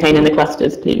contained in the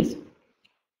clusters, please.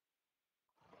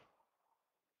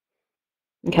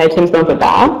 Okay, Tim's going for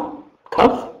bow,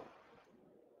 cough.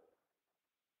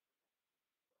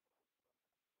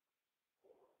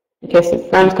 Okay, so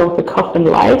Fran's going for cough and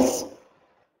lice.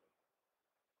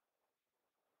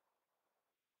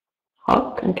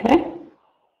 Hawk, okay.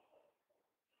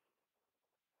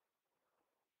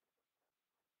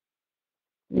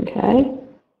 Okay.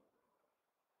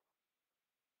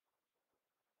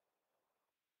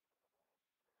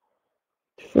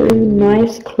 True,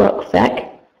 nice, clock,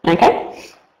 feck.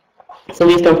 Okay. So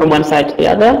these go from one side to the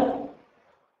other.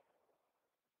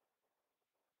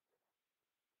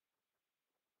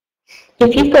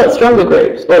 If you've got stronger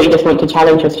groups, or you just want to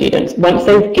challenge your students, once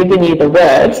they've given you the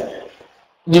words,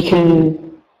 you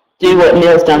can do what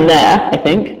Neil's done there, I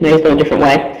think. Neil's gone a different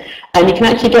way. And you can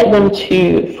actually get them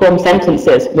to form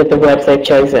sentences with the words they've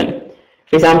chosen.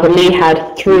 For example, Lee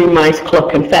had through, mice,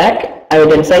 clock, and feck. I would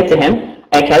then say to him,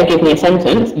 okay, give me a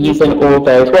sentence using all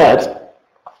those words.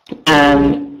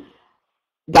 And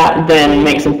that then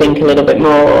makes them think a little bit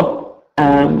more.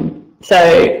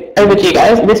 So over to you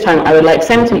guys. This time I would like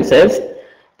sentences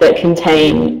that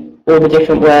contain all the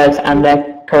different words and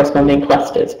their corresponding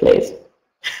clusters, please.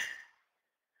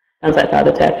 Sounds like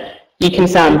Father Ted. You can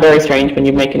sound very strange when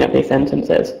you're making up these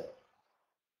sentences.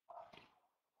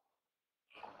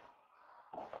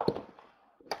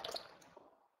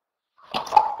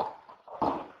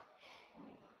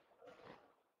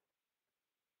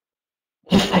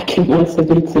 The second monster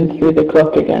beats him through the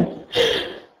clock again.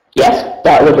 Yes,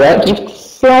 that would work. You've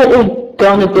slightly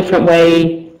gone a different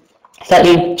way,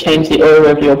 slightly changed the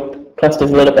order of your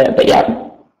clusters a little bit, but yeah.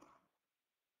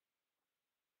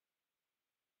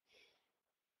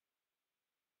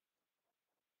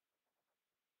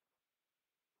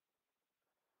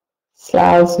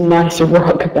 Slough's nice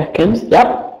rock beckons.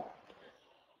 Yep.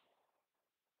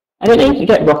 I don't think you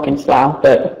get rock in Slough,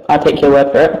 but I'll take your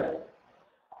word for it.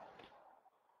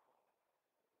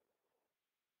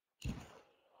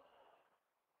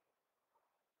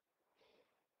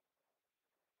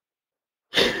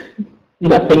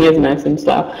 Nothing is nice in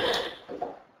Slough.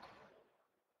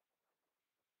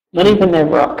 Not even their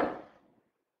rock.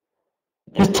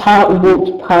 The tart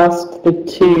walked past the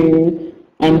 2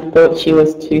 and thought she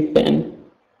was too thin.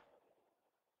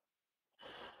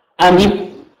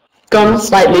 You've gone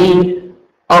slightly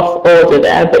off order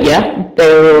there, but yeah,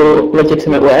 they're all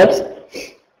legitimate words.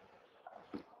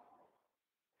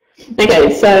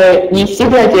 Okay, so you see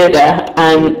the idea there,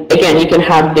 and again, you can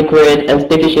have the grid as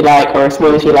big as you like or as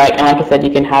small as you like, and like I said,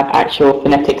 you can have actual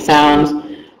phonetic sounds,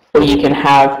 or you can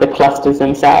have the clusters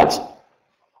themselves.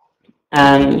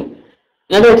 And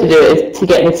another way to do it is to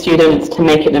get the students to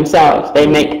make it themselves. They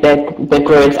make their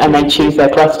grids and they choose their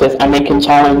clusters, and they can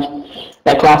challenge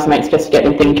their classmates just to get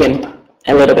them thinking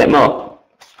a little bit more.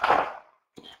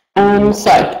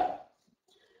 So,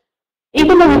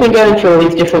 even though we've been going through all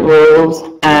these different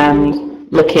rules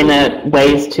and looking at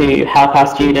ways to help our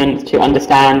students to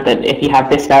understand that if you have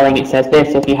this spelling it says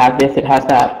this, if you have this it has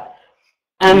that.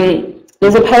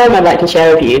 There's a poem I'd like to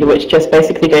share with you which just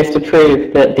basically goes to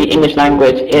prove that the English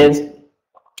language is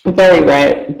very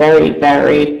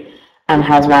varied and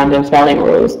has random spelling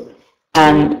rules.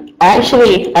 And I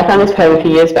found this poem a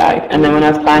few years back, and then when I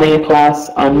was planning a class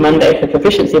on Monday for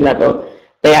proficiency level,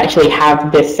 they actually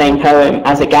have this same poem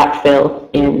as a gap fill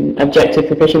in objective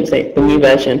proficiency, the new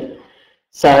version.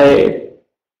 So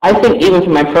I think even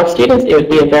for my prof students, it would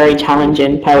be a very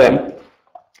challenging poem.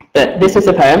 But this is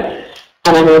a poem,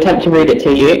 and I'm going to attempt to read it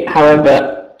to you.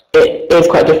 However, it is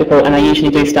quite difficult, and I usually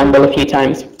do stumble a few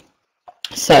times.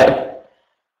 So,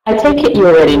 I take it you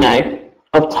already know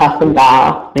of tough and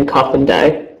bow and cough and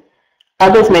dough.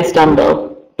 Others may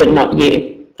stumble, but not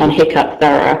you, and hiccup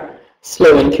thorough,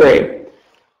 slow and through.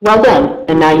 Well done,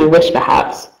 and now you wish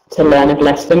perhaps to learn of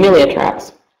less familiar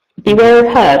traps. Beware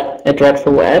of herd, a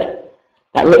dreadful word,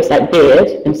 that looks like beard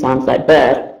and sounds like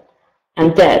bird.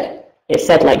 And dead, it's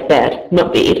said like bed,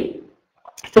 not bead.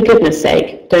 For goodness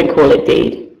sake, don't call it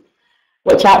deed.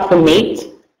 Watch out for meat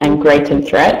and great and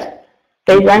threat.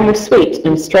 They rhyme with sweet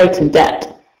and straight and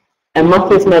debt. A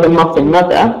moth is not a moth in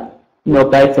mother, nor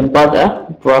both in bother,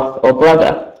 broth or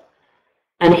brother.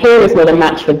 And here is not a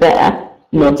match for bear,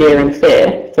 nor deer and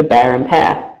fear for bear and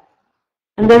pear.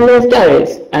 And then there's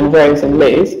does and rows and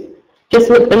loos. Just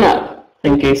look them up,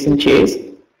 and goose and choose,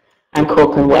 and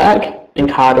cork and work, and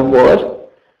card and ward,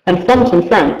 and font and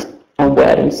front, and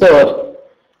word and sword,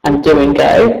 and do and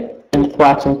go, and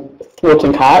thwart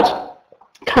and cart.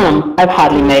 Come, I've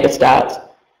hardly made a start.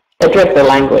 A dreadful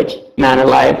language, man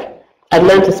alive. I'd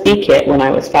learned to speak it when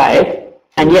I was 5,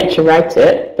 and yet to write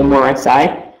it, the more I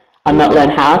sigh, I'll not learn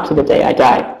how to the day I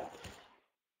die.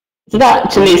 So that,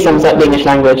 to me, sums up the English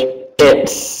language.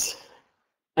 It's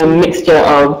a mixture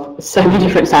of so many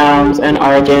different sounds and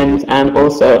origins and all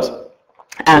sorts.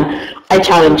 And I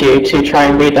challenge you to try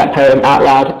and read that poem out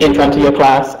loud in front of your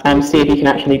class and see if you can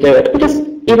actually do it. Because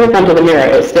even in front of the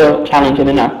mirror, it's still challenging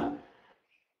enough.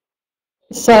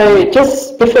 So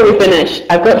just before we finish,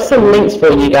 I've got some links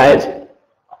for you guys.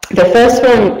 The first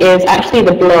one is actually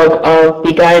the blog of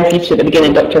the guy in future at the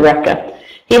beginning, Dr. Recker.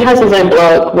 He has his own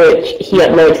blog which he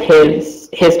uploads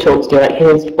his talks to, like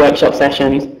his workshop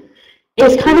sessions.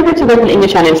 It's kind of written both in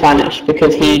English and in Spanish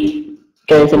because he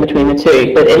goes in between the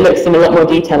two, but it looks in a lot more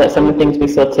detail at some of the things we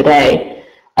saw today,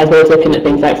 as well as looking at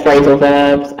things like phrasal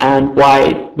verbs and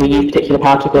why we use particular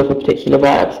particles with particular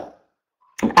verbs.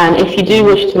 And if you do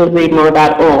wish to read more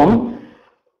about Orm,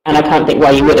 and I can't think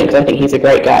why you wouldn't because I think he's a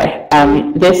great guy,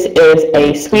 this is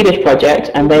a Swedish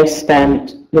project and they've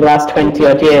spent the last 20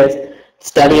 odd years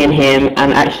studying him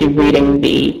and actually reading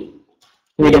the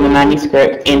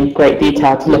manuscript in great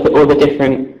detail to look at all the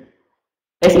different,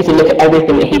 basically look at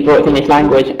everything that he brought in his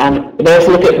language, and they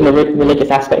also look at it from the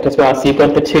religious aspect as well, so you've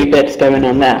got the two bits going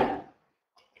on there.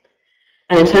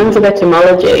 And in terms of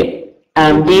etymology,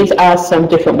 these are some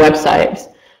different websites.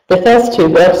 The first two,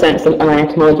 Word Sense and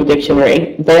Etymology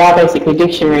Dictionary, they are basically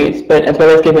dictionaries, but as well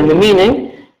as giving the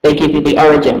meaning, they give you the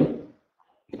origin.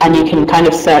 And you can kind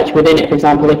of search within it. For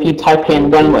example, if you type in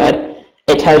one word,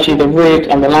 it tells you the root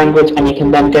and the language, and you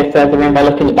can then go further in by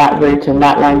looking at that root and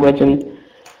that language. And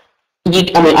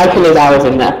I can lose hours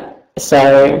in there.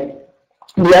 So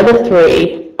the other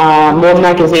three are more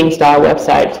magazine-style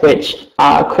websites, which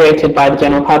are created by the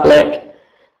general public.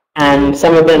 And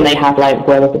some of them, they have like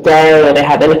word of the day, or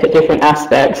they look at different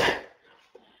aspects.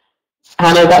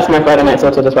 I know that's my Friday night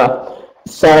sorted as well.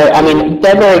 So, they're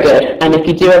very good. And if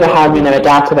you do ever have, a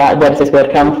doubt about where does this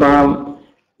word come from,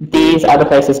 these are the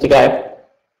places to go.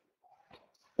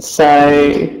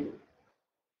 So,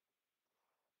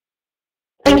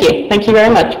 thank you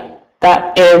very much.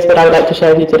 That is what I would like to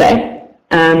share with you today.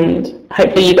 And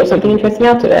hopefully you got something interesting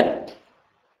out of it.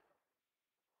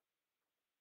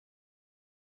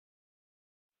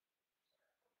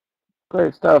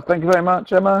 Great stuff. Thank you very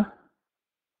much, Emma.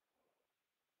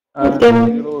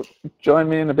 You'll join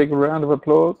me in a big round of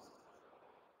applause.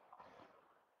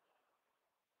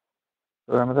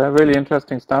 They're really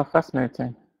interesting stuff,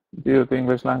 fascinating view of the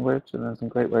English language, and there's some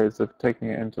great ways of taking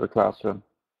it into the classroom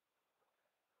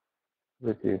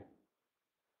with you.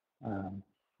 And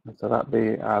so that'll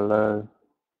be our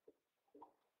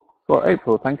for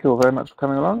April. Thank you all very much for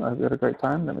coming along. I hope you had a great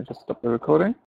time. Let me just stop the recording.